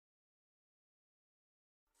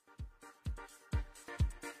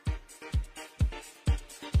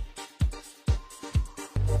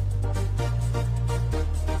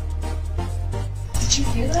you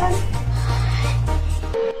hear that?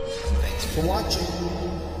 Thanks for watching.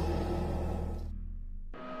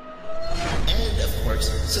 And of course,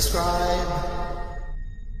 subscribe.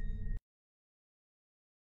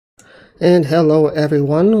 And hello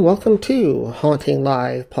everyone, welcome to Haunting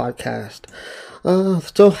Live podcast.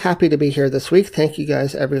 So happy to be here this week. Thank you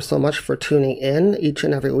guys ever so much for tuning in each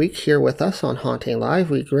and every week here with us on Haunting Live.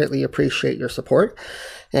 We greatly appreciate your support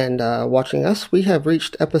and watching us. We have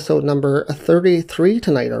reached episode number 33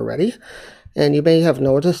 tonight already. And you may have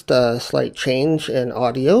noticed a slight change in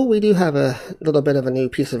audio. We do have a little bit of a new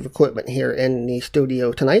piece of equipment here in the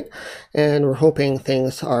studio tonight, and we're hoping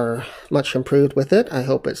things are much improved with it. I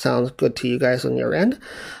hope it sounds good to you guys on your end.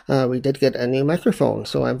 We did get a new microphone,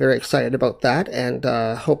 so I'm very excited about that, and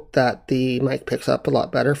hope that the mic picks up a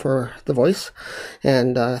lot better for the voice,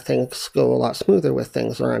 and things go a lot smoother with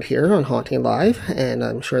things around here on Haunting Live, and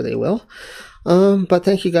I'm sure they will. But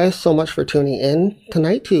thank you guys so much for tuning in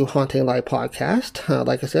tonight to Haunting Live Podcast.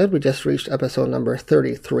 Like I said, we just reached episode number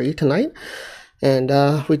 33 tonight. And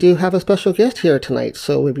we do have a special guest here tonight.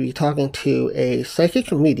 So we'll be talking to a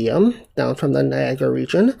psychic medium down from the Niagara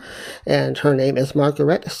region. And her name is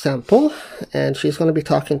Margarett Sample. And she's going to be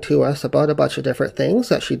talking to us about a bunch of different things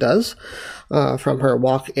that she does. From her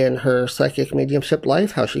walk in her psychic mediumship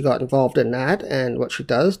life, how she got involved in that, and what she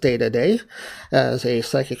does day to day as a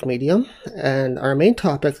psychic medium. And our main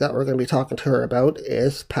topic that we're going to be talking to her about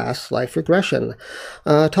is past life regression.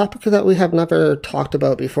 A topic that we have never talked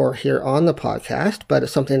about before here on the podcast, but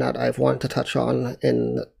it's something that I've wanted to touch on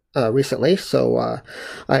in recently, so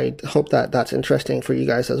I hope that that's interesting for you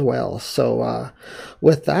guys as well. So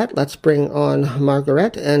with that, let's bring on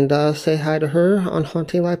Margarett and say hi to her on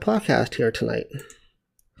Haunting Live Podcast here tonight.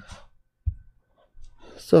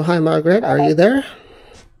 So hi Margarett, are you there?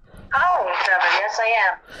 Hi Trevor, yes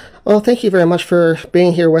I am. Well, thank you very much for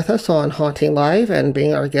being here with us on Haunting Live and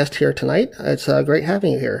being our guest here tonight. It's great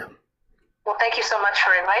having you here. Well, thank you so much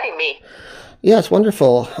for inviting me. Yeah, it's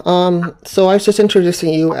wonderful. So I was just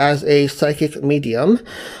introducing you as a psychic medium.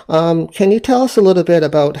 Can you tell us a little bit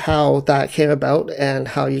about how that came about and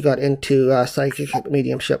how you got into psychic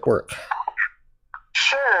mediumship work?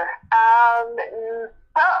 Sure.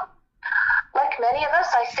 Well, like many of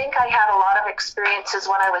us, I think I had a lot of experiences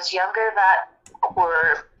when I was younger that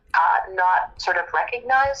were not sort of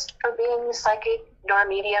recognized for being psychic nor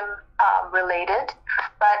medium related,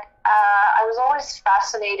 but I was always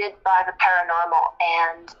fascinated by the paranormal,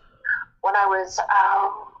 and when I was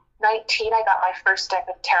 19, I got my first deck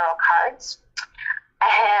of tarot cards,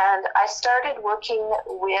 and I started working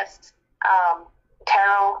with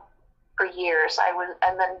tarot for years.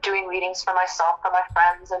 And then doing readings for myself, for my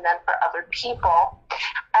friends, and then for other people,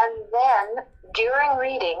 and then during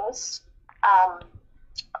readings,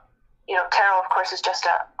 tarot, of course, is just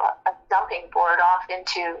a dumping board off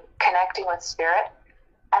into connecting with spirit.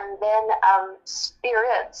 And then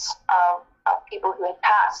spirits of people who had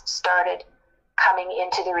passed started coming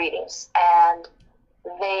into the readings, and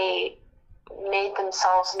they made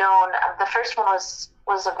themselves known. The first one was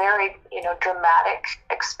a very dramatic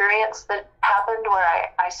experience that happened, where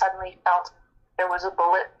I suddenly felt there was a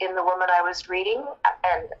bullet in the woman I was reading,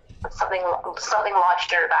 and something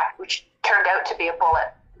lodged in her back, which turned out to be a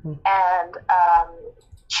bullet. And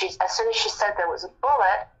as soon as she said there was a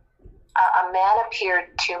bullet, a man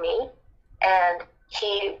appeared to me, and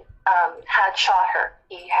he had shot her.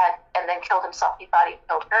 And then killed himself. He thought he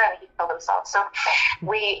killed her, and he killed himself. So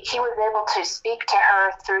he was able to speak to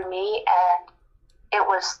her through me, and it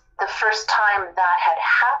was the first time that had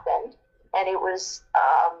happened, and it was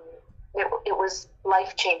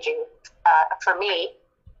life changing for me.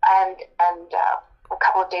 And a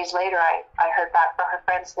couple of days later, I heard back from her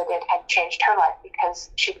friends that it had changed her life, because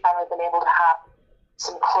she'd finally been able to have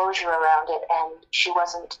some closure around it, and she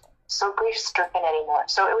wasn't so grief-stricken anymore.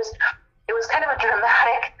 So it was kind of a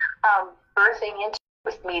dramatic birthing into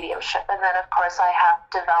with mediumship, and then of course I have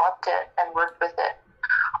developed it and worked with it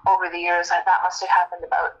over the years. That must have happened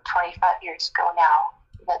about 25 years ago now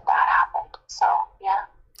that happened. So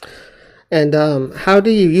yeah. And how do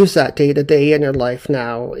you use that day to day in your life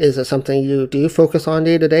now? Is it something you do focus on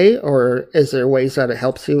day to day, or is there ways that it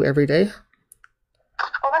helps you every day?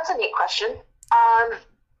 Well, that's a neat question.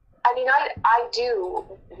 I do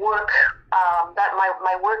work, that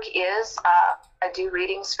my work is, I do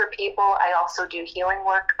readings for people. I also do healing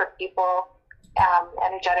work for people,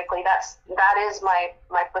 energetically. That is my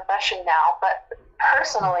profession now. But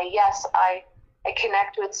personally, yes, I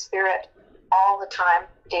connect with spirit all the time,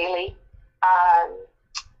 daily.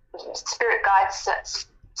 Spirit guides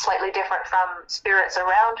slightly different from spirits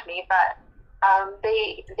around me, but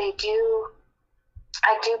they do.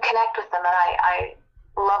 I do connect with them, and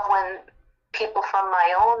love when people from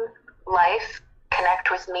my own life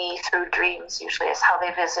connect with me through dreams. Usually is how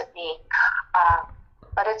they visit me.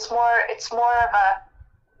 But it's more of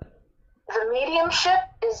the mediumship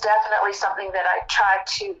is definitely something that I try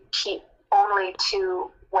to keep only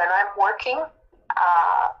to when I'm working,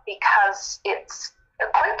 because it's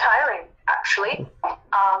quite tiring, actually.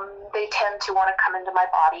 They tend to want to come into my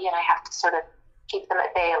body, and I have to sort of keep them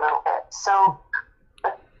at bay a little bit. So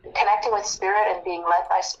connecting with spirit and being led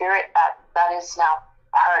by spirit, that is now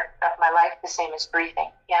part of my life, the same as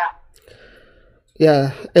breathing.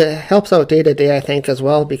 Yeah, it helps out day to day, I think, as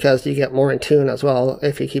well, because you get more in tune as well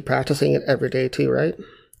if you keep practicing it every day too, right?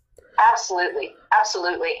 Absolutely.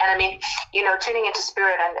 And I mean, tuning into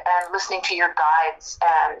spirit and listening to your guides,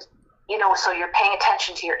 and, so you're paying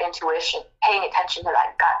attention to your intuition, paying attention to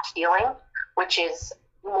that gut feeling, which is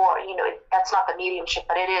more, that's not the mediumship,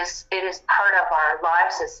 but it is part of our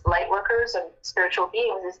lives as light workers and spiritual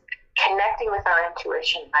beings, is connecting with our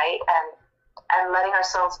intuition, right? And letting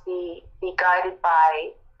ourselves be guided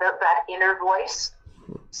by that inner voice.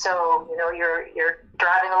 So, you're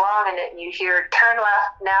driving along and you hear turn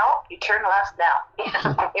left now, you turn left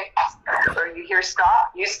now. Or you hear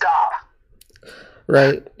stop, you stop.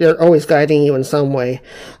 Right. They're always guiding you in some way.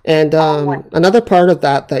 And another part of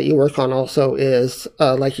that you work on also is,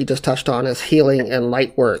 like you just touched on, is healing and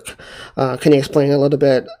light work. Can you explain a little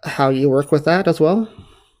bit how you work with that as well?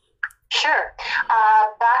 Sure.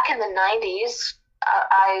 Back in the 90s,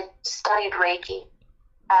 I studied Reiki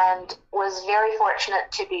and was very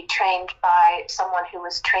fortunate to be trained by someone who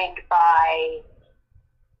was trained by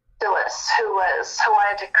Phyllis, who I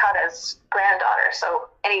had to cut as granddaughter. So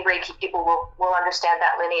any Reiki people will understand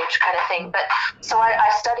that lineage kind of thing. But so I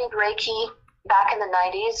studied Reiki back in the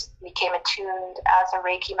 90s, became attuned as a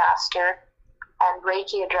Reiki master, and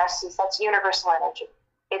Reiki that's universal energy.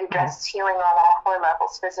 It addresses healing on all 4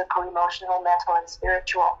 levels: physical, emotional, mental, and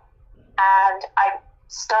spiritual. And I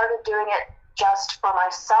started doing it just for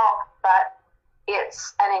myself, but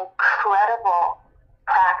it's an incredible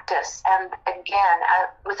practice. And again,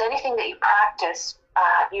 with anything that you practice,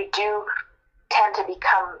 you do tend to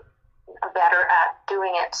become better at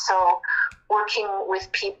doing it. So working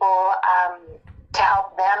with people to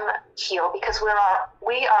help them heal, because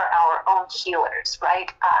we are our own healers,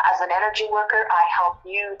 right? As an energy worker, I help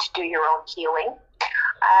you to do your own healing.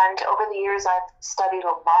 And over the years, I've studied a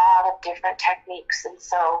lot of different techniques. And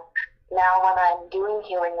so now when I'm doing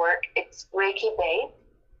healing work, it's Reiki-based,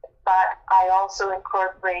 but I also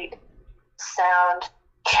incorporate sound,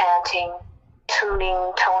 chanting,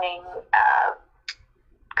 tuning, toning,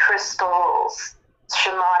 crystals,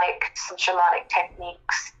 some shamanic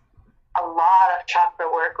techniques, a lot of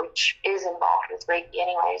chakra work, which is involved with Reiki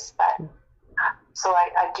anyways. But so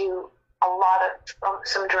I do a lot of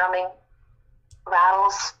some drumming,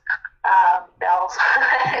 rattles, bells.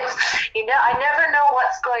 I never know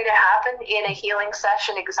what's going to happen in a healing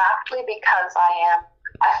session exactly, because I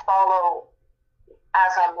follow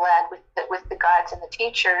as I'm led with the guides and the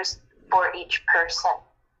teachers for each person.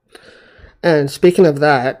 And speaking of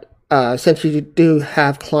that, since you do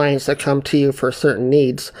have clients that come to you for certain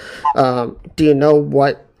needs, do you know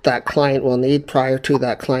what that client will need prior to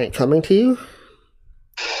that client coming to you?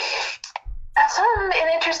 That's an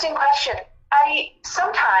interesting question. I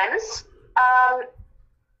sometimes,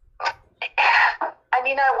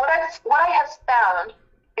 what I have found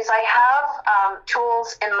is I have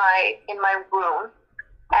tools in my room,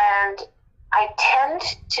 and I tend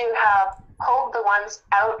to have pulled the ones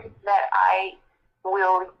out that I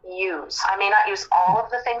will use. I may not use all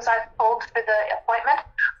of the things I've pulled for the appointment,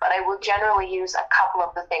 but I will generally use a couple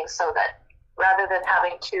of the things, so that rather than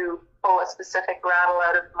having to pull a specific rattle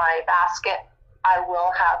out of my basket, I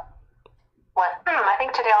will have one. I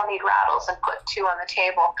think today I'll need rattles, and put 2 on the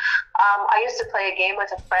table. I used to play a game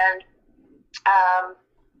with a friend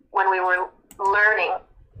when we were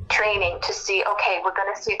training to see, okay, we're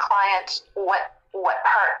going to see a client, what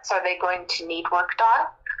parts are they going to need worked on?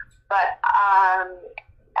 But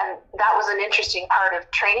and that was an interesting part of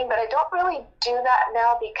training, but I don't really do that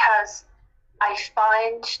now, because I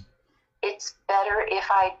find it's better if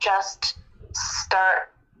I just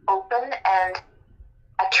start open, and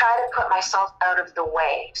I try to put myself out of the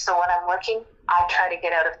way. So when I'm working, I try to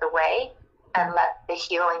get out of the way and let the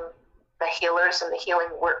healers and the healing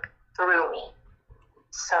work through me.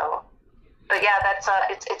 So, but yeah, that's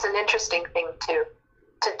it's an interesting thing to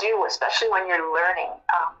do, especially when you're learning,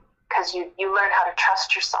 because you learn how to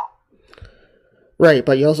trust yourself. Right,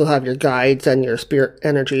 but you also have your guides and your spirit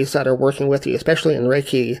energies that are working with you, especially in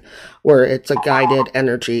Reiki, where it's a guided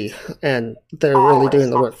energy, and they're really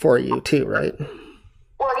doing the work for you too, right?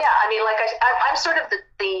 Well, yeah, I mean, like I'm sort of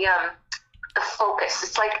the focus.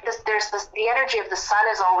 It's like the energy of the sun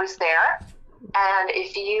is always there, and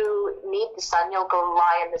if you need the sun, you'll go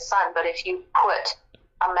lie in the sun. But if you put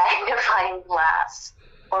a magnifying glass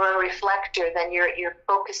or a reflector, then you're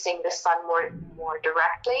focusing the sun more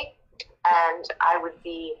directly, and I would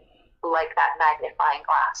be like that magnifying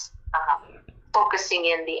glass, focusing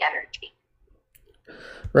in the energy.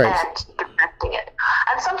 Right. And directing it.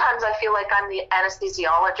 And sometimes I feel like I'm the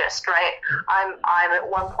anesthesiologist, right? I'm at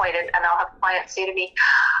one point, and I'll have clients say to me,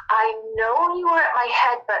 I know you were at my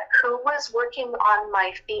head, but who was working on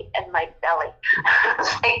my feet and my belly?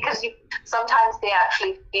 Because sometimes they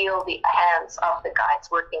actually feel the hands of the guides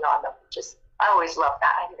working on them. I always love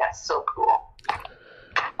that. I think that's so cool.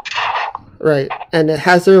 Right. And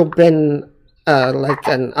has there been like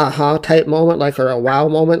an aha type moment, like, or a wow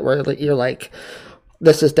moment where you're like,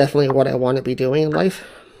 this is definitely what I want to be doing in life?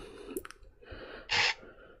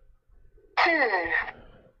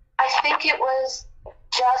 I think it was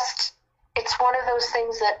it's one of those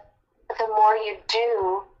things that the more you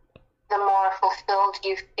do, the more fulfilled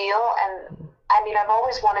you feel. And I mean, I've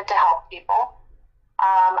always wanted to help people.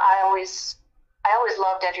 I always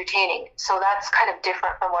loved entertaining, so that's kind of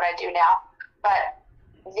different from what I do now. But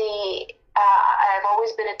I've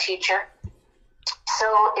always been a teacher,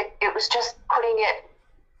 so it was just putting it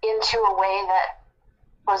into a way that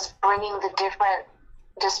was bringing the different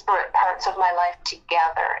disparate parts of my life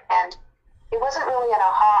together. And it wasn't really an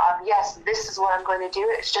aha of, yes, this is what I'm going to do.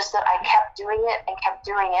 It's just that I kept doing it and kept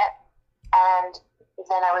doing it, and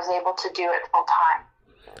then I was able to do it full time.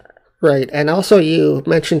 Right. And also you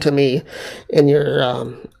mentioned to me in your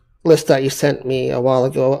list that you sent me a while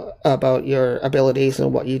ago about your abilities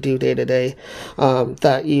and what you do day to day,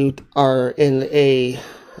 that you are in a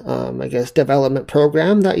I guess, development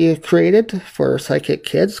program that you created for Psychic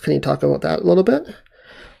Kids. Can you talk about that a little bit?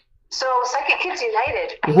 So, Psychic Kids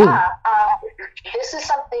United, Mm-hmm. Yeah. This is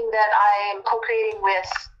something that I am co-creating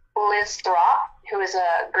with Liz Thropp, who is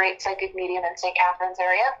a great psychic medium in St. Catharines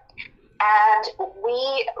area. And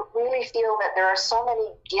we really feel that there are so many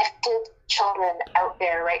gifted children out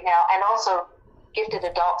there right now, and also gifted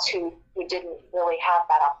adults who didn't really have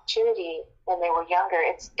that opportunity when they were younger.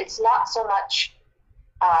 It's not so much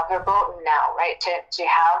verboten now, right? To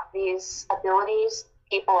have these abilities,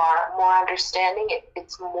 people are more understanding.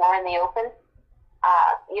 It's more in the open.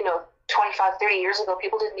 25, 30 years ago,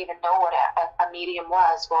 people didn't even know what a medium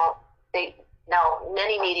was. Well, now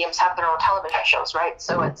many mediums have their own television shows, right?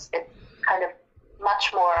 So it's kind of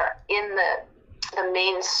much more in the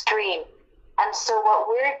mainstream. And so what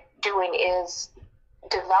we're doing is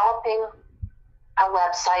developing a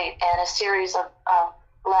website and a series of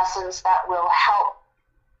lessons that will help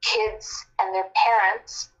kids and their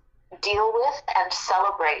parents deal with and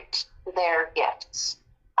celebrate their gifts.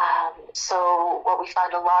 So what we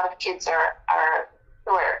find, a lot of kids who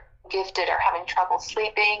are gifted are having trouble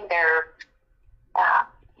sleeping. They're,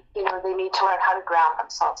 they need to learn how to ground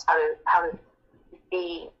themselves, how to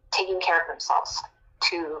be taking care of themselves,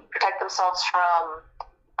 to protect themselves from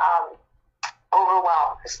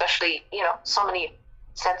overwhelm. Especially, so many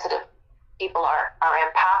sensitive people are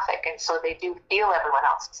empathic, and so they do feel everyone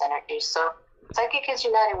else's energy. So Psychic Kids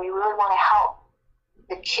United, we really want to help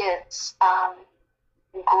the kids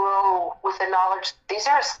grow with the knowledge. These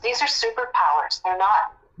are superpowers.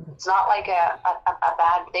 It's not like a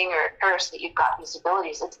bad thing or a curse that you've got these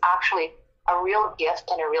abilities. It's actually a real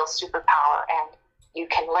gift and a real superpower, and you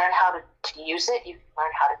can learn how to use it. You can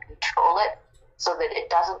learn how to control it so that it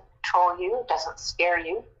doesn't control you, doesn't scare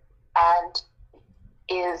you, and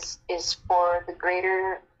is for the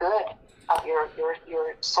greater good of your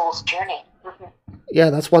soul's journey. Mm-hmm. Yeah,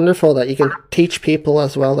 that's wonderful that you can teach people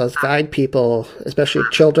as well as guide people, especially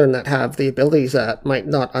children that have the abilities that might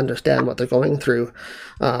not understand what they're going through,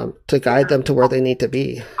 to guide them to where they need to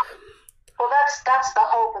be. Well, that's the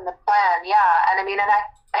hope and the plan, yeah. And I mean, I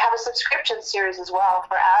have a subscription series as well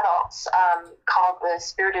for adults called the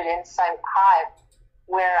Spirited Insight Hive,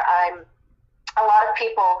 where a lot of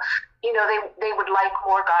people, they would like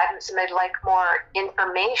more guidance and they'd like more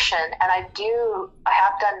information. And I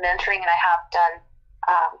have done mentoring, and I have done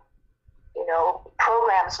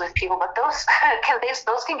programs with people, but those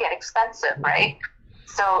can get expensive, right?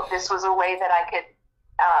 So this was a way that I could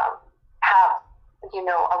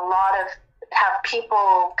have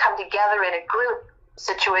people come together in a group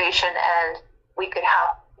situation, and we could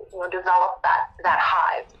have develop that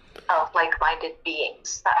hive of like-minded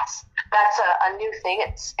beings. That's a new thing.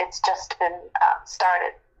 It's just been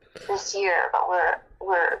started this year, but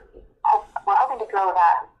we're hoping to grow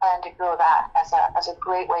that and to grow that as a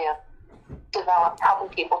great way of helping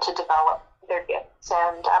people to develop their gifts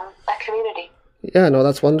and a community. Yeah, no,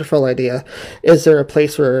 that's a wonderful idea. Is there a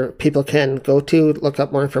place where people can go to look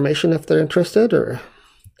up more information if they're interested, or?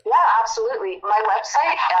 Yeah, absolutely. My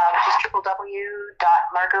website is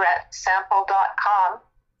www.margarettsample.com.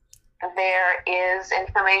 There is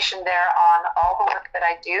information there on all the work that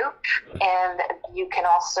I do, and you can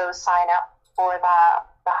also sign up for the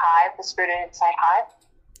Hive, the Spirited Insight Hive.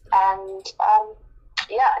 And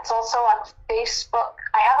yeah, it's also on Facebook.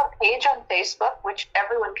 I have a page on Facebook which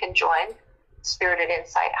everyone can join, Spirited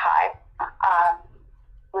Insight Hive,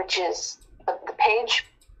 which is the page.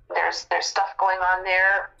 There's stuff going on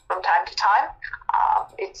there from time to time.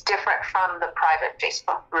 It's different from the private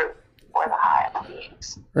Facebook group for the Hive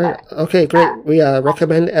beings. Right. Okay, great. We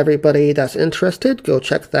recommend everybody that's interested go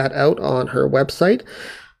check that out on her website,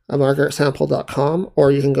 margarettsample.com,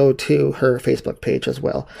 or you can go to her Facebook page as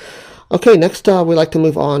well. Okay, next we'd like to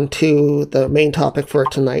move on to the main topic for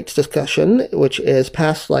tonight's discussion, which is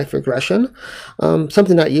past life regression.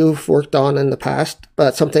 Something that you've worked on in the past,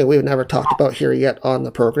 but something we've never talked about here yet on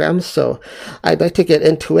the program. So I'd like to get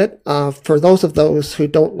into it. For those who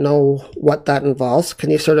don't know what that involves, can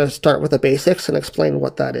you sort of start with the basics and explain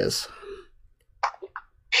what that is?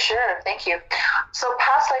 Sure, thank you. So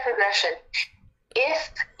past life regression,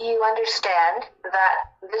 if you understand that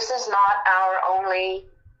this is not our only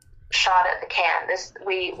shot at the can.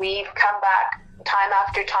 We've come back time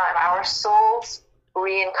after time. Our souls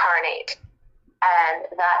reincarnate, and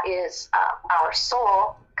that is our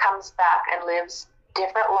soul comes back and lives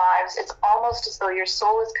different lives. It's almost as though your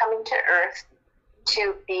soul is coming to Earth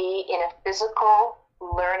to be in a physical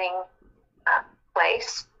learning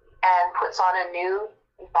place and puts on a new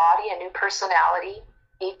body, a new personality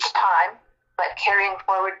each time, but carrying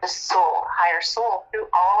forward the soul, higher soul, through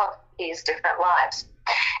all of these different lives.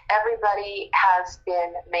 Everybody has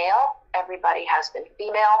been male, everybody has been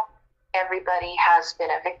female, everybody has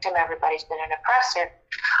been a victim, everybody's been an oppressor.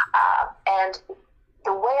 And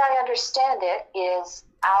the way I understand it is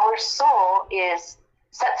our soul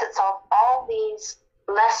sets itself all these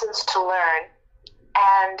lessons to learn,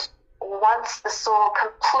 and once the soul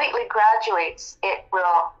completely graduates, it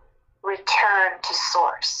will return to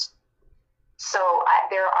source. So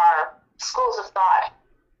there are schools of thought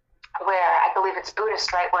where I believe it's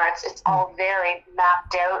Buddhist, right, where it's all very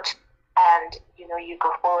mapped out, and you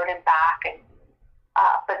go forward and back, and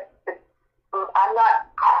but I'm not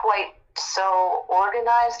quite so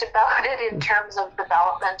organized about it in terms of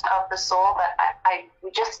development of the soul, but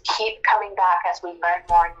we just keep coming back as we learn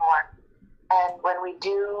more and more. And when we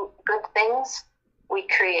do good things, we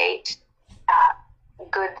create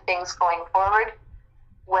good things going forward.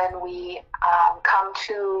 When we come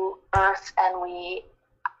to Earth and we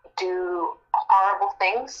do horrible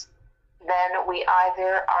things, then we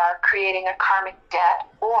either are creating a karmic debt,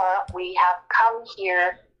 or we have come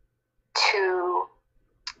here to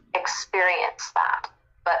experience that.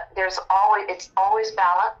 But it's always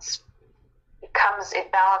balance.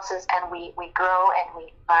 It balances, and we grow and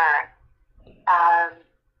we learn.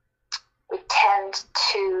 We tend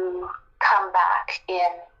to come back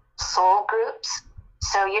in soul groups.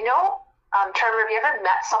 So, Trevor, have you ever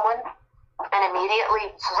met someone and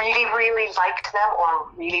immediately really, really liked them or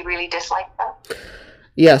really, really disliked them?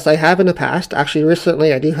 Yes, I have in the past. Actually,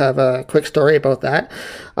 recently, I do have a quick story about that.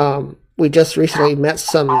 We just recently met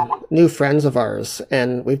some new friends of ours,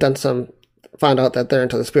 and we've found out that they're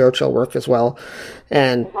into the spiritual work as well.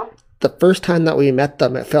 And the first time that we met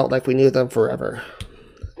them, it felt like we knew them forever.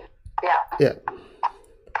 Yeah.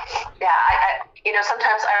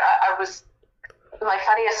 Sometimes I was, my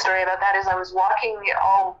funniest story about that is I was walking,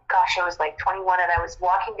 I was like 21, and I was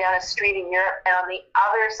walking down a street in Europe, and on the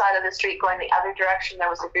other side of the street, going the other direction, there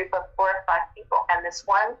was a group of 4 or 5 people, and this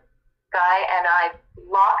one guy and I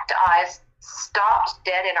locked eyes, stopped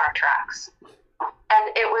dead in our tracks.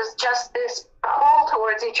 And it was just this pull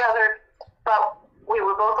towards each other, but we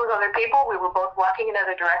were both with other people, we were both walking in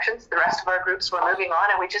other directions, the rest of our groups were moving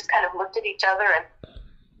on, and we just kind of looked at each other and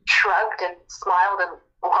shrugged and smiled and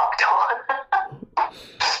walked on.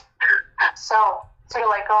 So, sort of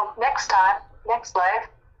like, next time, next life.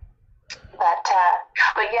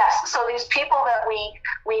 But yes, so these people that we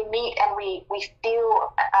meet and we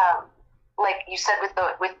feel, like you said with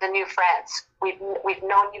the new friends, we've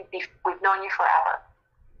known you forever,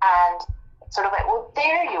 and sort of like, well,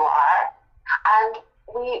 there you are. And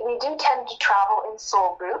we do tend to travel in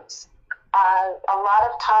soul groups. A lot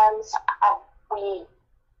of times we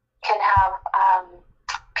can have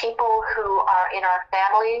people who are in our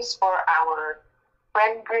families or our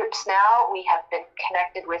friend groups now we have been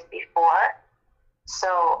connected with before.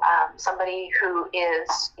 So somebody who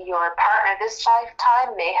is your partner this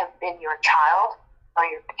lifetime may have been your child, or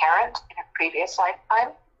your parent in a previous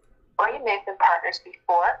lifetime, or you may have been partners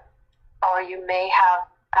before, or you may have,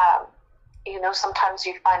 sometimes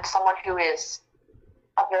you find someone who is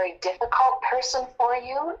a very difficult person for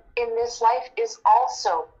you in this life is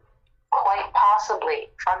also quite possibly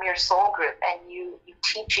from your soul group, and you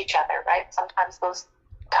teach each other, right? Sometimes those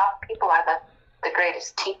tough people are the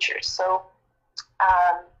greatest teachers. So,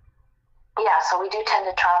 so we do tend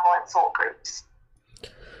to travel in soul groups.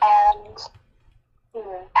 And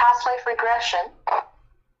past life regression,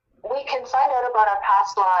 we can find out about our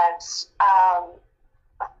past lives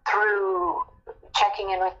through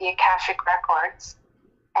checking in with the Akashic records.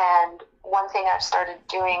 And one thing I've started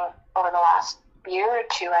doing over the last year or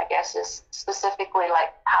two, I guess, is specifically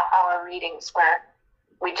like half-hour readings where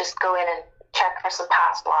we just go in and check for some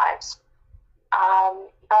past lives.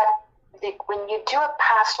 When you do a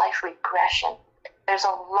past life regression, there's a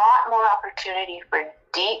lot more opportunity for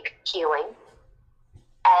deep healing,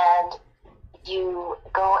 and you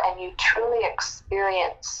go and you truly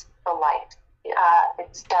experience the light.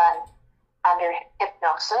 It's done under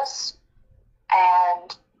hypnosis,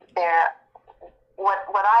 and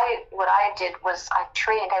what I did was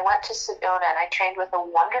I went to Sedona, and I trained with a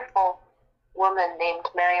wonderful woman named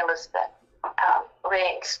Mary Elizabeth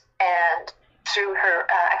Riggs, and through her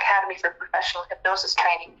Academy for Professional Hypnosis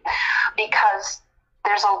Training, because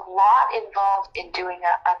there's a lot involved in doing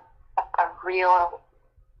a real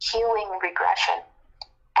healing regression.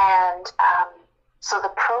 And so the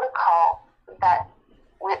protocol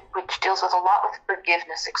which deals with a lot with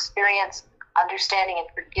forgiveness, experience, understanding and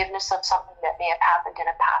forgiveness of something that may have happened in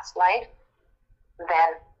a past life,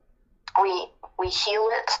 then we heal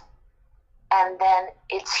it, and then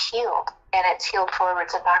it's healed, and it's healed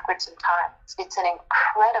forwards and backwards in time. It's an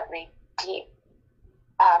incredibly deep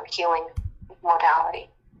healing modality.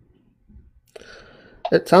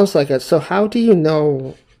 It sounds like it. So how do you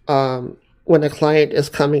know when a client is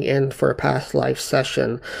coming in for a past life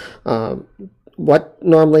session? What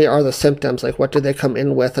normally are the symptoms? Like, what do they come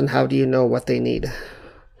in with, and how do you know what they need?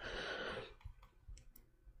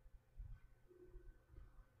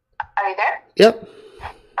 Are you there? Yep.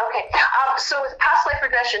 Okay. So with past life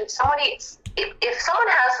regression, if someone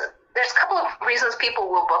has, there's a couple of reasons people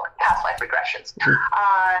will book past life regressions.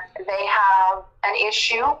 They have an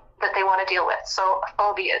issue that they want to deal with. So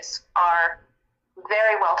phobias are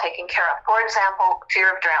very well taken care of. For example, fear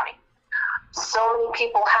of drowning. So many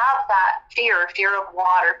people have that fear of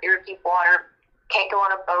water, fear of deep water, can't go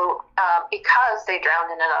on a boat because they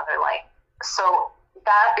drowned in another life. So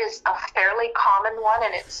that is a fairly common one,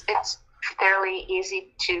 and it's fairly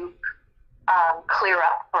easy to clear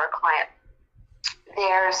up for a client.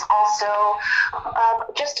 There's also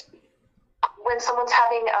just when someone's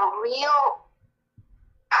having a real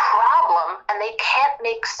problem and they can't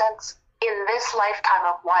make sense in this lifetime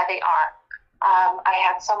of why they are. I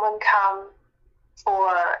had someone come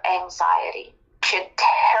for anxiety. She had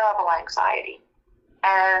terrible anxiety.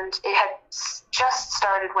 And it had just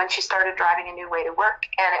started when she started driving a new way to work,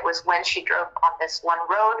 and it was when she drove on this one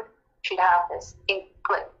road. She'd have this,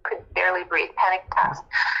 could barely breathe, panic attacks.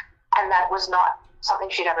 And that was not something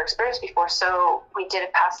she'd ever experienced before. So we did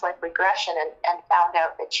a past life regression and found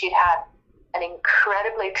out that she'd had an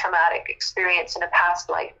incredibly traumatic experience in a past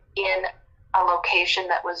life in a location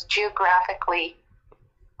that was geographically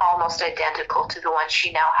almost identical to the one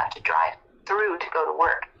she now had to drive through to go to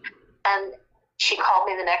work. And she called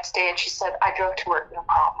me the next day and she said, I drove to work, no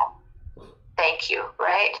problem. Thank you,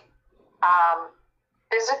 right?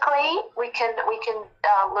 Physically, we can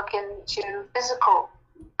look into physical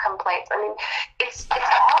complaints. I mean, it's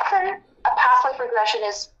often a past life regression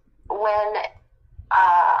is when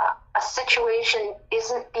a situation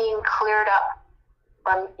isn't being cleared up.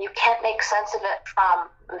 You can't make sense of it from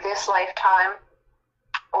this lifetime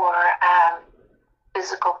or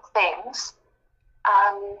physical things.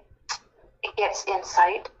 It gets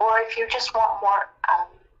insight, or if you just want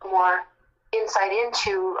more insight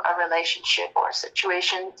into a relationship or a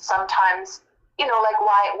situation, sometimes, like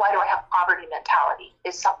why do I have poverty mentality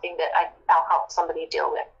is something that I'll help somebody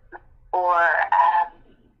deal with. Or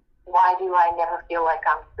why do I never feel like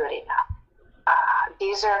I'm good enough?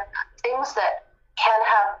 These are things that can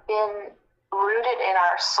have been rooted in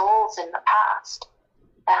our souls in the past,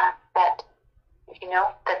 that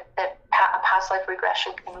a past life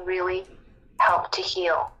regression can really help to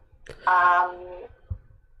heal.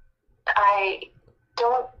 I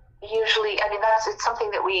don't usually, it's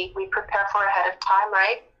something that we prepare for ahead of time,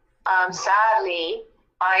 right? Sadly,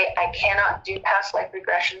 I cannot do past life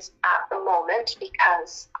regressions at the moment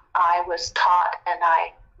because I was taught and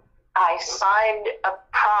I I signed a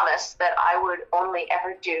promise that I would only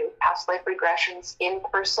ever do past life regressions in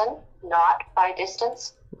person, not by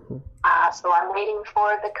distance. So I'm waiting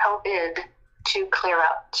for the COVID to clear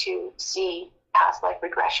up to see past life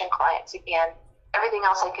regression clients again. Everything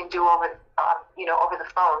else I can do over the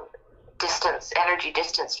phone, distance, energy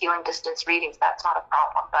distance, healing distance readings, that's not a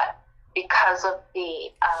problem. But because of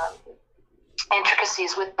the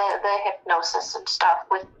intricacies with the hypnosis and stuff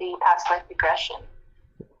with the past life regression,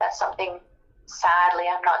 that's something, sadly,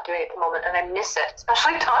 I'm not doing at the moment, and I miss it,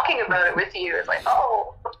 especially talking about it with you. It's like,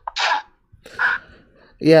 oh.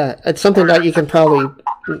 Yeah, it's something that you can probably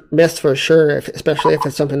miss for sure, especially if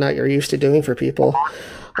it's something that you're used to doing for people.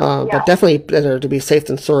 But definitely better to be safe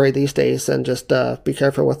than sorry these days, and just be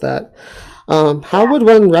careful with that. How would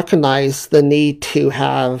one recognize the need to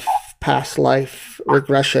have past life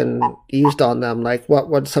regression used on them? Like, what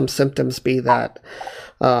would some symptoms be that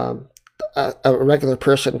a regular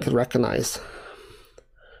person could recognize?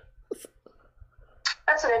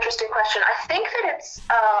 That's an interesting question. I think that it's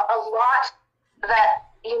a lot that,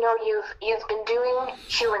 you've been doing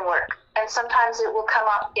healing work, and sometimes it will come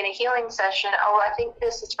up in a healing session, oh, I think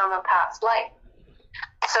this is from a past life.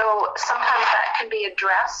 So sometimes that can be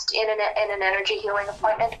addressed in an energy healing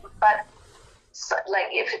appointment, but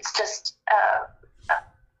if it's just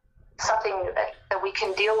something that we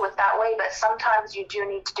can deal with that way, but sometimes you do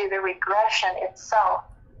need to do the regression itself.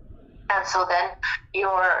 And so then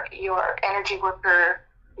your energy worker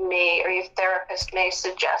or your therapist may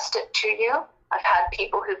suggest it to you. I've had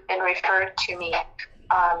people who've been referred to me,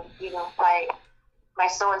 my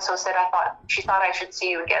so-and-so said, she thought I should see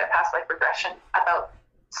you and get a past life regression about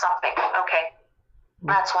something. Okay,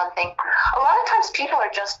 that's one thing. A lot of times people are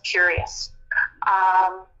just curious.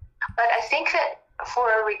 But I think that for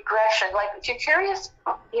a regression, like if you're curious,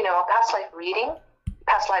 a past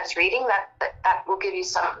lives reading, that will give you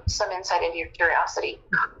some insight into your curiosity.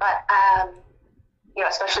 But,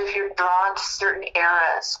 especially if you're drawn to certain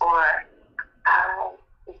eras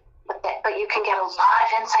but you can get a lot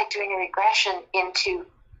of insight doing a regression into.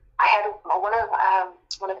 I had one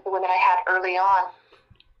of the women I had early on.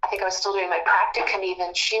 I think I was still doing my practicum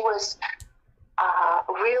even. She was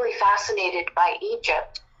really fascinated by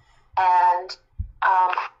Egypt, and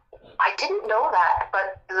I didn't know that.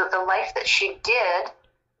 But the life that she did,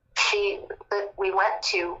 that we went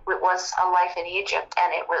to, it was a life in Egypt,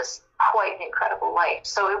 and it was quite an incredible life.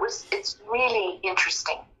 So it's really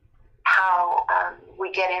interesting how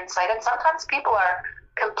we get insight, and sometimes people are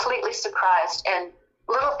completely surprised, and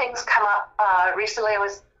little things come up. Recently I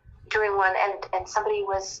was doing one, and somebody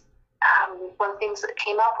was, one of the things that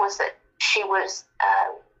came up was that she was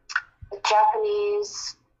a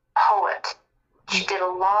Japanese poet. She did a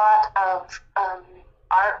lot of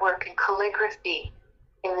artwork and calligraphy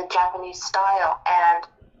in the Japanese style, and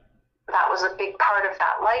that was a big part of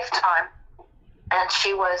that lifetime. And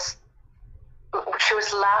she was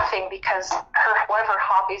laughing because one of her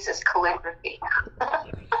hobbies is calligraphy.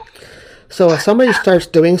 So if somebody starts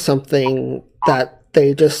doing something that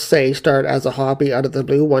they just say start as a hobby out of the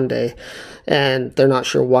blue one day, and they're not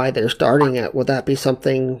sure why they're starting it, would that be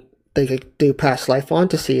something they could do past life on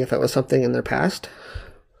to see if it was something in their past?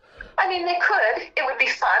 I mean, they could. It would be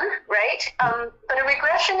fun, right? But a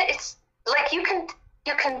regression, it's like you can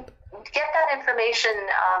get that information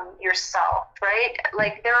yourself, right?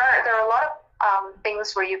 Like there are a lot of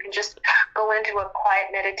things where you can just go into a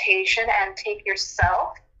quiet meditation and take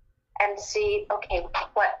yourself and see, okay,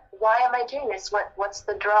 why am I doing this? What's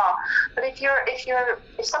the draw? But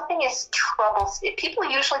if something is troublesome, people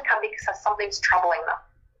usually come because something's troubling them,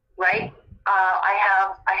 right?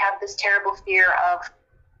 I have this terrible fear of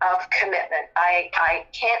commitment. I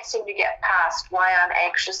can't seem to get past why I'm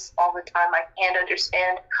anxious all the time. I can't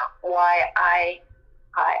understand why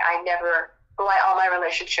why all my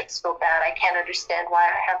relationships go bad. I can't understand why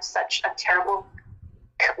I have such a terrible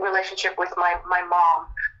relationship with my mom.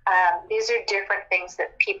 These are different things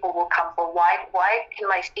that people will come for. Why can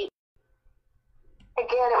my feet?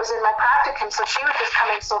 Again, it was in my practicum, so she was just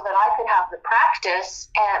coming so that I could have the practice.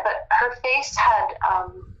 But her face had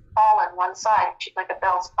fallen one side, like a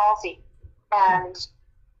Bell's palsy, and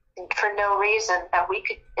for no reason that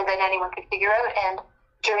anyone could figure out. And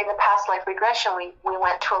during the past life regression, we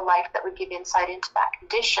went to a life that would give insight into that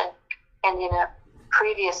condition. And in a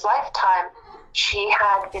previous lifetime, she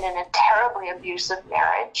had been in a terribly abusive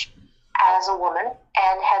marriage as a woman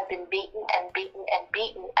and had been beaten and beaten and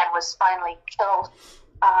beaten and was finally killed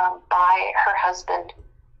by her husband,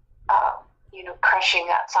 crushing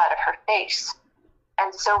that side of her face.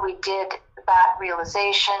 And so we did that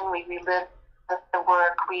realization. We relived the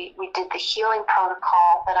work. We did the healing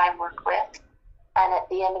protocol that I work with. And at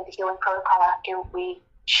the end of the healing protocol, after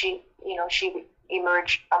she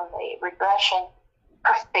emerged from the regression,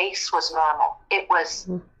 her face was normal. It was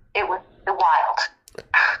wild.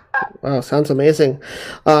 Wow, sounds amazing.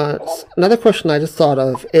 Another question I just thought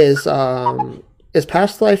of is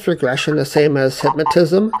past life regression the same as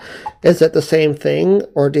hypnotism? Is it the same thing,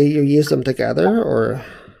 or do you use them together, or?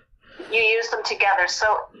 You use them together.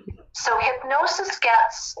 So hypnosis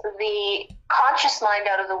gets the conscious mind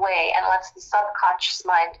out of the way and lets the subconscious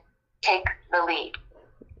mind take the lead.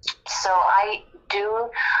 So I do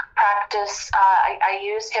practice, I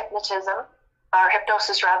use hypnosis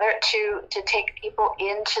rather, to take people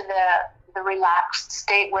into the relaxed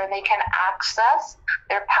state where they can access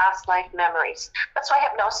their past life memories. That's why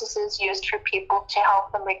hypnosis is used for people to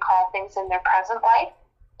help them recall things in their present life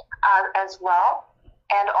as well,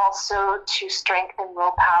 and also to strengthen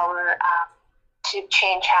willpower, to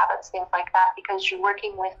change habits, things like that, because you're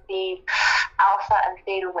working with the alpha and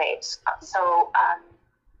theta waves. So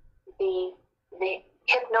the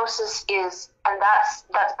hypnosis is, and that's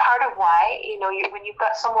part of why, when you've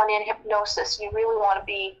got someone in hypnosis, you really want to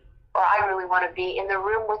be, or I really want to be in the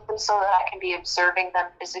room with them so that I can be observing them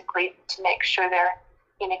physically to make sure they're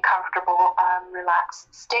in a comfortable,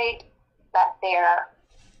 relaxed state, that they're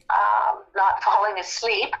not falling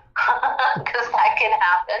asleep, because that can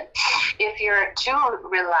happen if you're too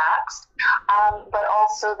relaxed, but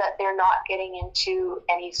also that they're not getting into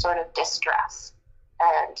any sort of distress.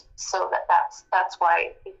 And so that's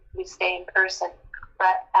why we stay in person.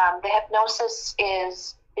 But the hypnosis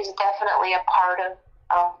is definitely a part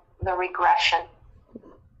of the regression.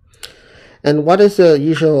 And what is the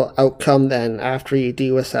usual outcome then after you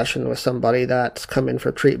do a session with somebody that's come in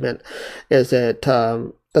for treatment? Is it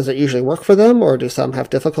does it usually work for them, or do some have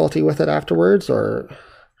difficulty with it afterwards? Or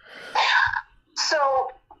so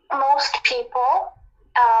most people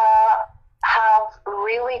have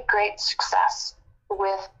really great success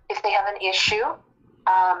with, if they have an issue,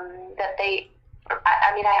 that they,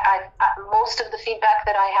 I most of the feedback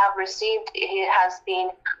that I have received, it has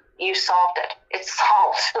been, you solved it. It's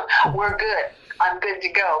solved. We're good. I'm good to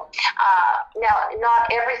go. Now, not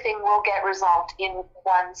everything will get resolved in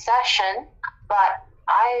one session, but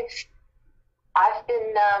I've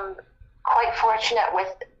been quite fortunate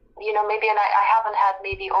with, maybe, and I haven't had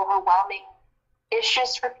maybe overwhelming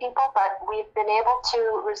issues for people, but we've been able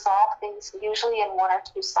to resolve things usually in 1 or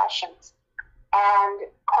 2 sessions, and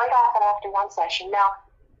quite often after one session. Now,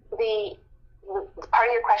 the part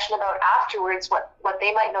of your question about afterwards, what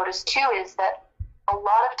they might notice too is that a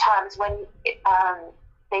lot of times when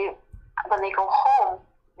they go home,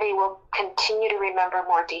 they will continue to remember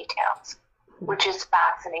more details, which is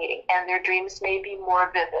fascinating, and their dreams may be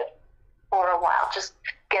more vivid for a while, just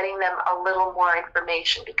getting them a little more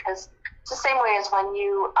information, because it's the same way as when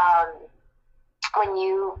you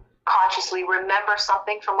consciously remember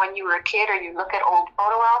something from when you were a kid, or you look at old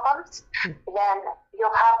photo albums, then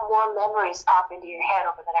you'll have more memories pop into your head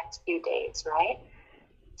over the next few days, right?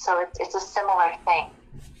 So it's a similar thing.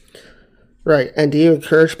 Right. And do you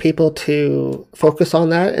encourage people to focus on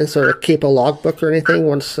that and sort of keep a logbook or anything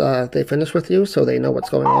once they finish with you, so they know what's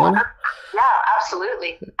going on? Yeah,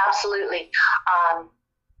 absolutely.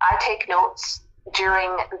 I take notes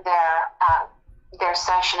during their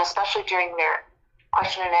session, especially during their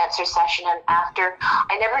question and answer session and after.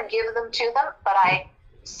 I never give them to them, but I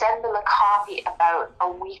send them a copy about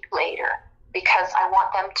a week later, because I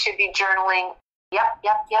want them to be journaling. Yep.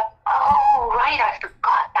 Oh, right, I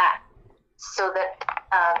forgot that. So that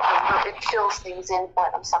it fills things in for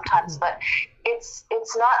them sometimes. But it's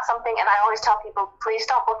not something, and I always tell people, please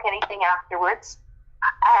don't book anything afterwards.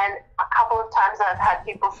 And a couple of times I've had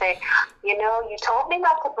people say, you told me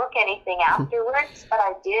not to book anything afterwards, but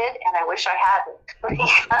I did, and I wish I hadn't.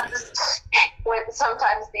 Because when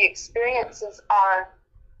sometimes the experiences are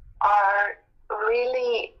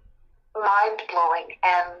really mind-blowing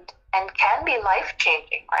and can be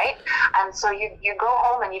life-changing, right? And so you go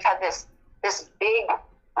home and you've had this big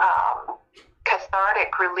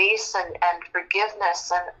cathartic release and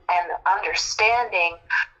forgiveness and understanding,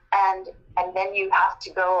 and then you have to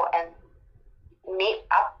go and meet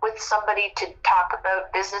up with somebody to talk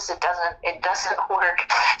about business. It doesn't work.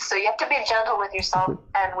 So you have to be gentle with yourself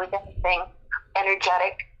and with anything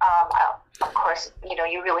energetic. Of course,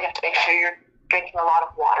 you really have to make sure you're drinking a lot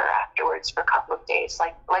of water afterwards for a couple of days,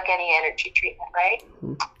 like any energy treatment, right?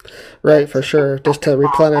 Right, for sure, just to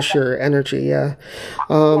replenish your energy. Yeah.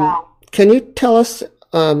 Can you tell us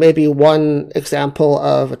maybe one example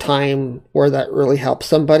of a time where that really helped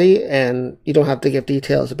somebody? And you don't have to give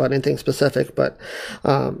details about anything specific, but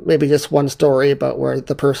maybe just one story about where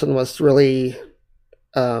the person was really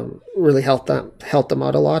really helped them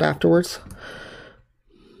out a lot afterwards?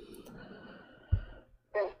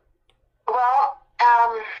 Well,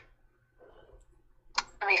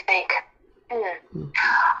 let me think.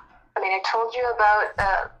 I mean, I told you about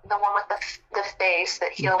the one with the face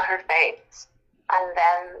that healed her face, and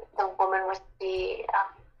then the woman with the.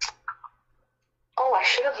 I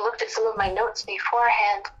should have looked at some of my notes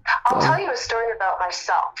beforehand. I'll tell you a story about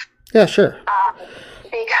myself. Yeah, sure.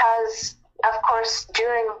 Because, of course,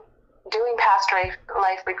 during doing past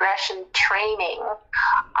life regression training,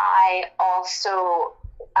 I also,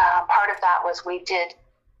 part of that was we did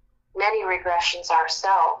many regressions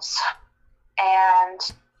ourselves. And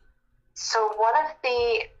so one of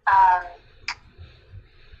the,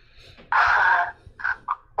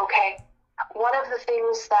 one of the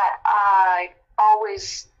things that I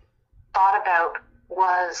always thought about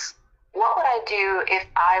was, what would I do if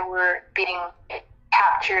I were being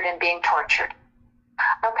captured and being tortured?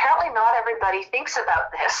 Now, apparently not everybody thinks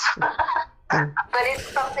about this, but it's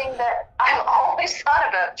something that I've always thought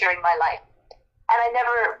about during my life, and I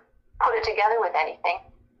never put it together with anything.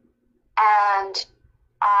 And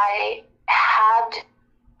I had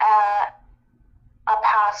a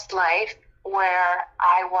past life where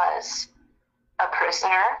I was a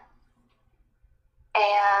prisoner,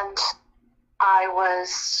 and I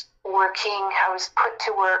was put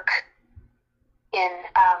to work in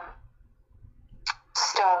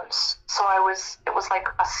stones. So it was like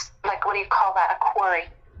what do you call that? A quarry.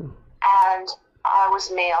 And I was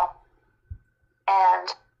male.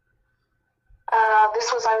 And I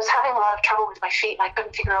was having a lot of trouble with my feet, and I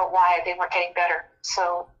couldn't figure out why they weren't getting better.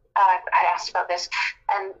 So I asked about this,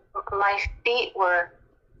 and my feet were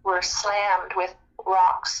slammed with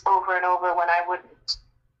rocks over and over when I wouldn't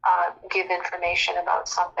give information about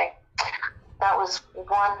something. That was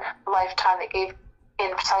one lifetime that gave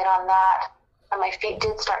insight on that, and my feet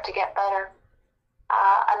did start to get better.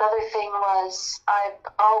 Another thing was, I've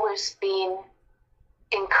always been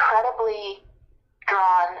incredibly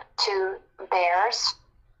drawn to bears,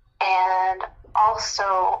 and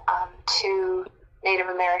also to Native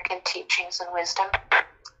American teachings and wisdom.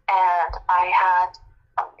 And I had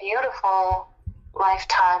a beautiful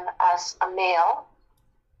lifetime as a male,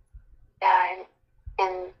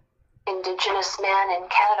 in Indigenous man in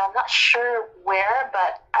Canada. I'm not sure where,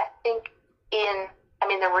 but I think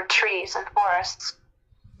there were trees and forests.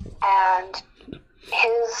 And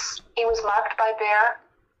he was marked by bear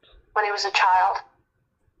when he was a child,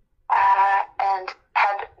 and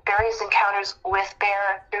had various encounters with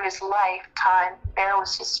bear through his lifetime. Bear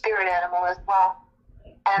was his spirit animal as well.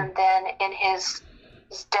 And then in his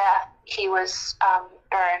death, he was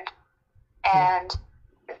burned, and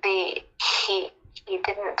he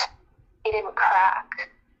didn't crack.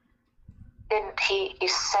 He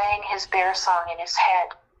sang his bear song in his head,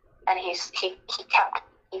 and he stayed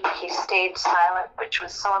silent, which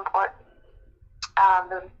was so important.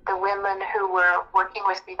 The women who were working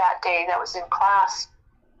with me that day, that was in class,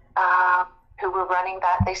 who were running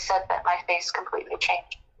that, they said that my face completely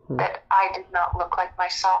changed, that I did not look like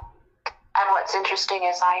myself. And what's interesting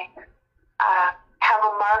is I have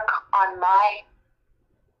a mark on my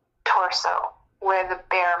torso where the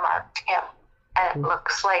bear marked him, and it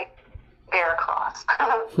looks like bear claws.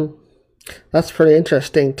 That's pretty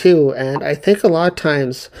interesting too, and I think a lot of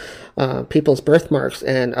times people's birthmarks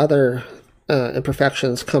and other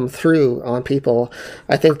imperfections come through on people.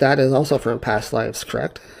 I think that is also from past lives,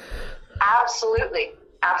 correct? Absolutely.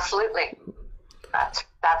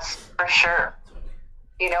 That's for sure.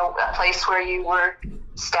 A place where you were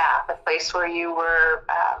stabbed, a place where you were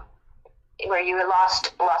where you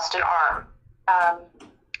lost an arm.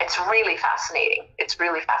 It's really fascinating. It's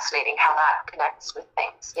really fascinating how that connects with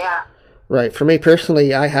things. Yeah. Right. For me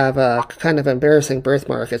personally, I have a kind of embarrassing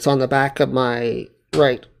birthmark. It's on the back of my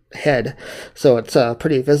right head, so it's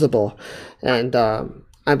pretty visible. And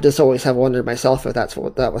I just always have wondered myself if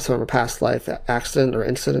that was from a past life accident or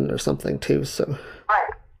incident or something too. So.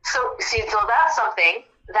 Right. So that's something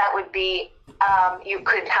that would be, you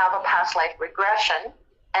could have a past life regression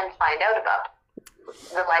and find out about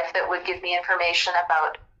the life that would give me information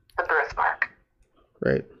about the birthmark.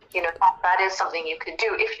 Right. That is something you could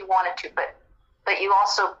do if you wanted to, but you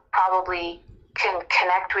also probably can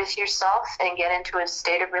connect with yourself and get into a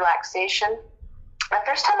state of relaxation. The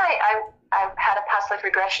first time I had a past life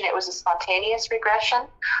regression, it was a spontaneous regression.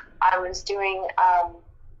 I was doing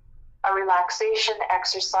a relaxation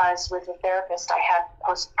exercise with a therapist. I had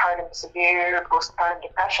severe postpartum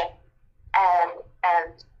depression,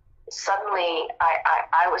 and suddenly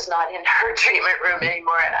I was not in her treatment room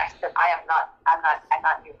anymore, and I said, I'm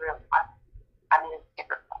not in your room. I'm in a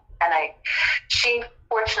different room. And she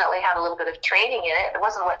fortunately had a little bit of training in it. It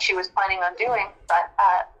wasn't what she was planning on doing, but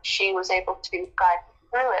she was able to guide me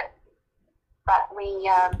through it. But we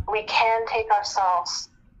can take ourselves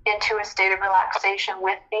into a state of relaxation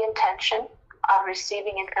with the intention of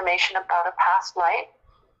receiving information about a past life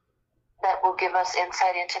that will give us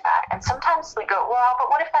insight into that. And sometimes we go, well, but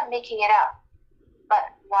what if I'm making it up? But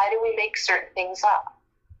why do we make certain things up?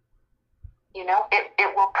 You know,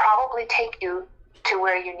 it will probably take you to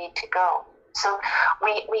where you need to go. So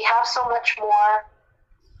we have so much more.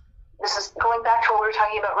 This is going back to what we were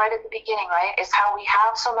talking about right at the beginning, right? Is how we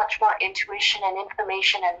have so much more intuition and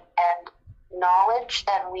information and knowledge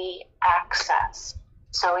than we access.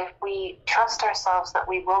 So if we trust ourselves that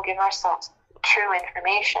we will give ourselves true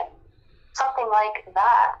information, something like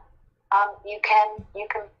that, you can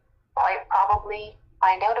quite probably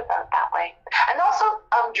find out about that way. And also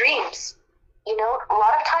dreams. You know, a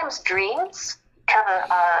lot of times dreams cover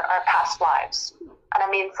our past lives. And I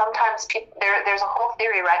mean, sometimes there's a whole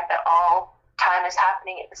theory, right, that all time is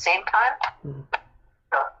happening at the same time. Mm-hmm.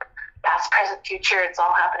 So past, present, future, it's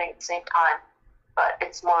all happening at the same time. But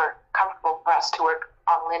it's more comfortable for us to work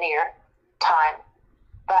on linear time.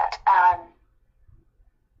 But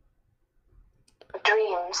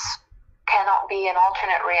dreams cannot be an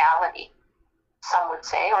alternate reality, some would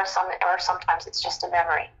say, or sometimes it's just a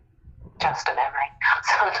memory. Just a memory.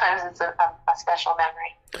 Sometimes it's a special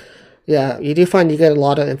memory. Yeah, you do find you get a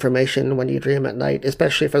lot of information when you dream at night,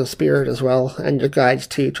 especially from the spirit as well, and your guides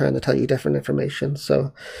too, trying to tell you different information.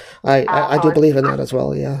 So I do believe in that as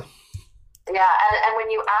well, yeah. Yeah, and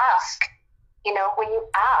when you ask,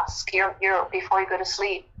 you're before you go to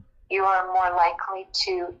sleep, you are more likely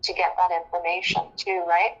to get that information too,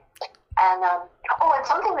 right? And and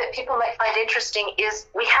something that people might find interesting is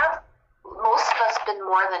we have, most of us, been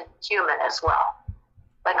more than human as well.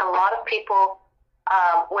 Like a lot of people,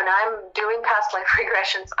 when I'm doing past life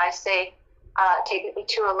regressions, I say, take me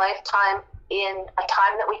to a lifetime in a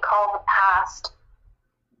time that we call the past,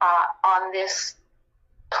 on this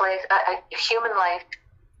place, a human life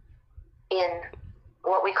in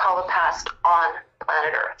what we call the past on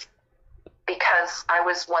planet Earth. Because I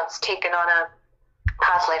was once taken on a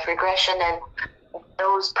past life regression and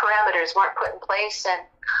those parameters weren't put in place, and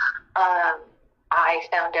I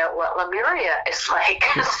found out what Lemuria is like.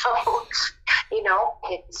 So,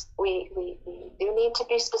 we do need to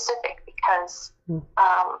be specific because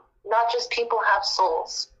not just people have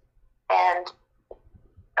souls, and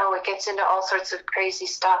it gets into all sorts of crazy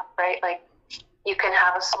stuff, right? Like you can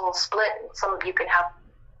have a soul split, and you can have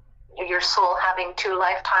your soul having two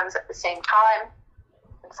lifetimes at the same time,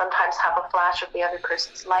 and sometimes have a flash of the other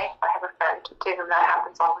person's life. I have a friend to whom that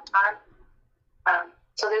happens all the time.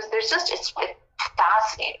 So there's just, it's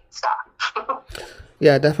fascinating stuff.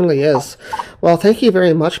 Yeah, it definitely is. Well, thank you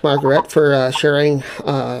very much, Margarett, for sharing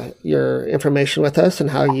your information with us and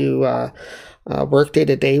how you work day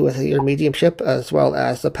to day with your mediumship, as well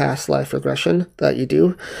as the past life regression that you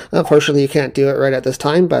do. Unfortunately, you can't do it right at this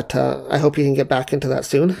time, but I hope you can get back into that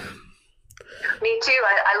soon. Me too.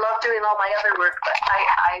 I love doing all my other work, but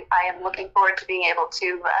I am looking forward to being able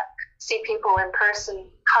to see people in person,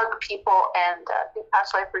 hug people, and do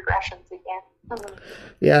past life regressions again. Mm-hmm.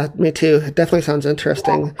 Yeah, me too. It definitely sounds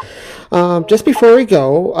interesting. Just before we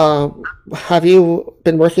go, have you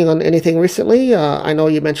been working on anything recently? I know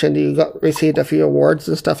you mentioned you received a few awards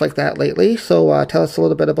and stuff like that lately, so tell us a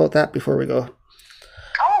little bit about that before we go.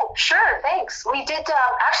 Oh, sure, thanks. We did,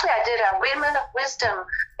 I did a Women of Wisdom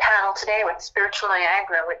panel today with Spiritual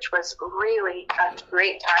Niagara, which was really a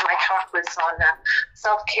great time. My talk was on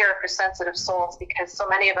self-care for sensitive souls, because so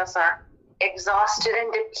many of us are exhausted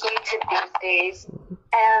and depleted these days.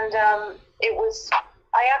 And I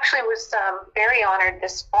actually was very honored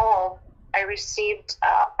this fall. I received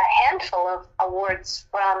a handful of awards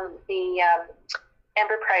from the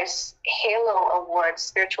Amber Price Halo Awards,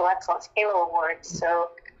 Spiritual Excellence Halo Awards. So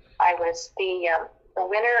I was the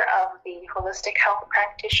winner of the Holistic Health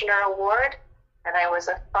Practitioner Award, and I was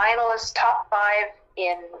a finalist top 5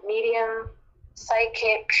 in medium,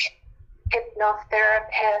 psychic,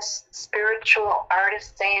 hypnotherapist, spiritual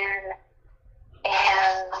artisan,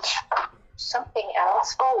 and something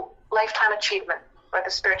else. Oh, Lifetime Achievement for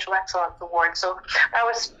the Spiritual Excellence Award. So that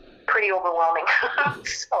was pretty overwhelming.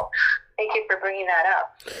 So thank you for bringing that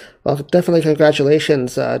up. Well, definitely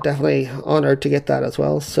congratulations. Definitely honored to get that as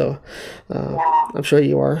well. So I'm sure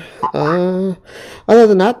you are. Other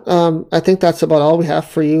than that, I think that's about all we have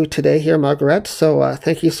for you today here, Margarett. So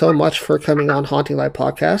thank you so much for coming on Hauntinglive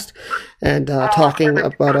podcast and talking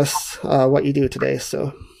about us, what you do today.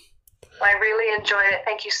 So I really enjoyed it.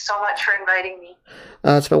 Thank you so much for inviting me.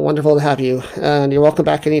 It's been wonderful to have you, and you're welcome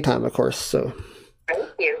back anytime, of course. So. Great.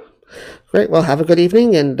 Great. Well, have a good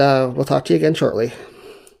evening, and we'll talk to you again shortly.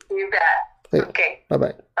 You bet. Okay.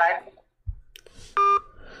 Bye-bye. Bye.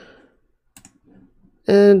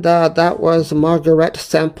 And that was Margarett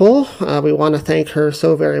Semple. We want to thank her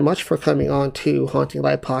so very much for coming on to Haunting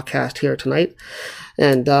Live podcast here tonight.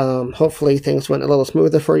 And hopefully things went a little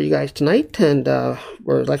smoother for you guys tonight. And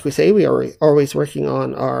we're, like we say, we are always working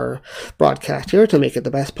on our broadcast here to make it the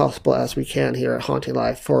best possible as we can here at Haunting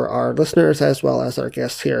Live for our listeners as well as our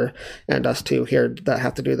guests here and us too here that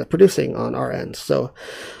have to do the producing on our end. So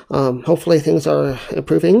hopefully things are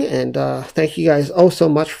improving. And thank you guys oh so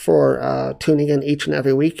much for tuning in each and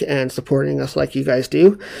every week and supporting us like you guys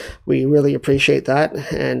do. We really appreciate that.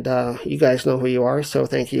 And you guys know who you are. So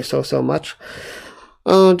thank you so much.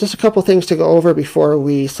 Just a couple things to go over before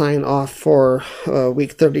we sign off for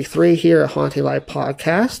week 33 here at Haunting Live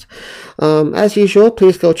Podcast. As usual,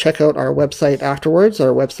 please go check out our website afterwards.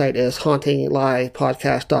 Our website is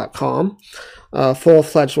hauntinglivepodcast.com.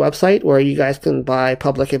 Full-fledged website where you guys can buy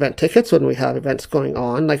public event tickets when we have events going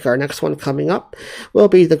on. Like our next one coming up will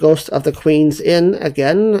be the Ghost of the Queen's Inn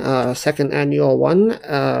again, second annual one.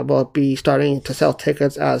 We'll be starting to sell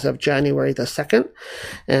tickets as of January the 2nd.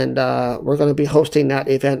 And we're going to be hosting that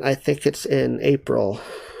event. I think it's in April,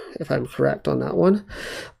 if I'm correct on that one.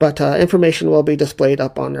 But information will be displayed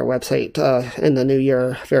up on their website in the new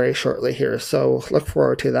year very shortly here. So look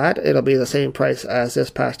forward to that. It'll be the same price as this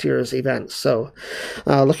past year's event. So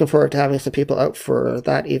looking forward to having some people out for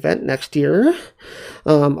that event next year.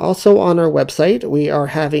 Also on our website, we are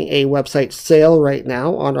having a website sale right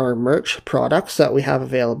now on our merch products that we have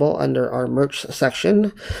available under our merch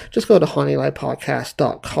section. Just go to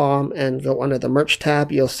hauntinglivepodcast.com and go under the merch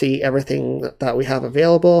tab. You'll see everything that we have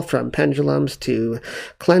available, from pendulums to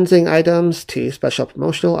cleansing items to special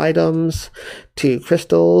promotional items to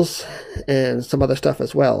crystals and some other stuff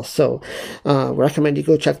as well. So recommend you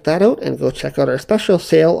go check that out and go check out our special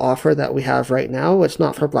sale offer that we have right now. It's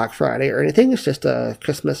not for Black Friday or anything. It's just a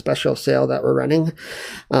Christmas special sale that we're running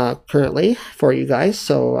currently for you guys.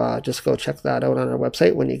 So just go check that out on our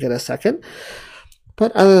website when you get a second.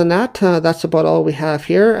 But other than that, that's about all we have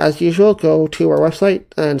here. As usual, go to our website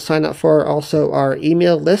and sign up for also our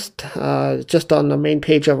email list. Just on the main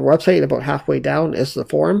page of our website, about halfway down, is the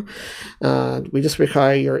form. We just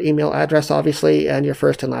require your email address, obviously, and your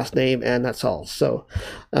first and last name, and that's all. So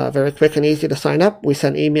very quick and easy to sign up. We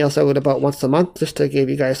send emails out about once a month just to give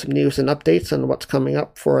you guys some news and updates on what's coming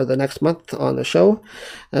up for the next month on the show,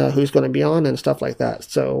 who's going to be on, and stuff like that.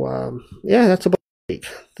 So, yeah, that's about the week.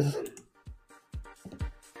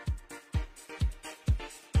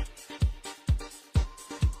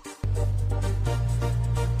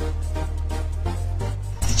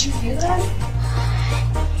 Did you hear that?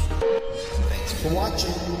 Thanks for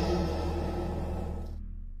watching.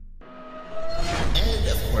 And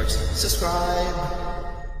of course, subscribe.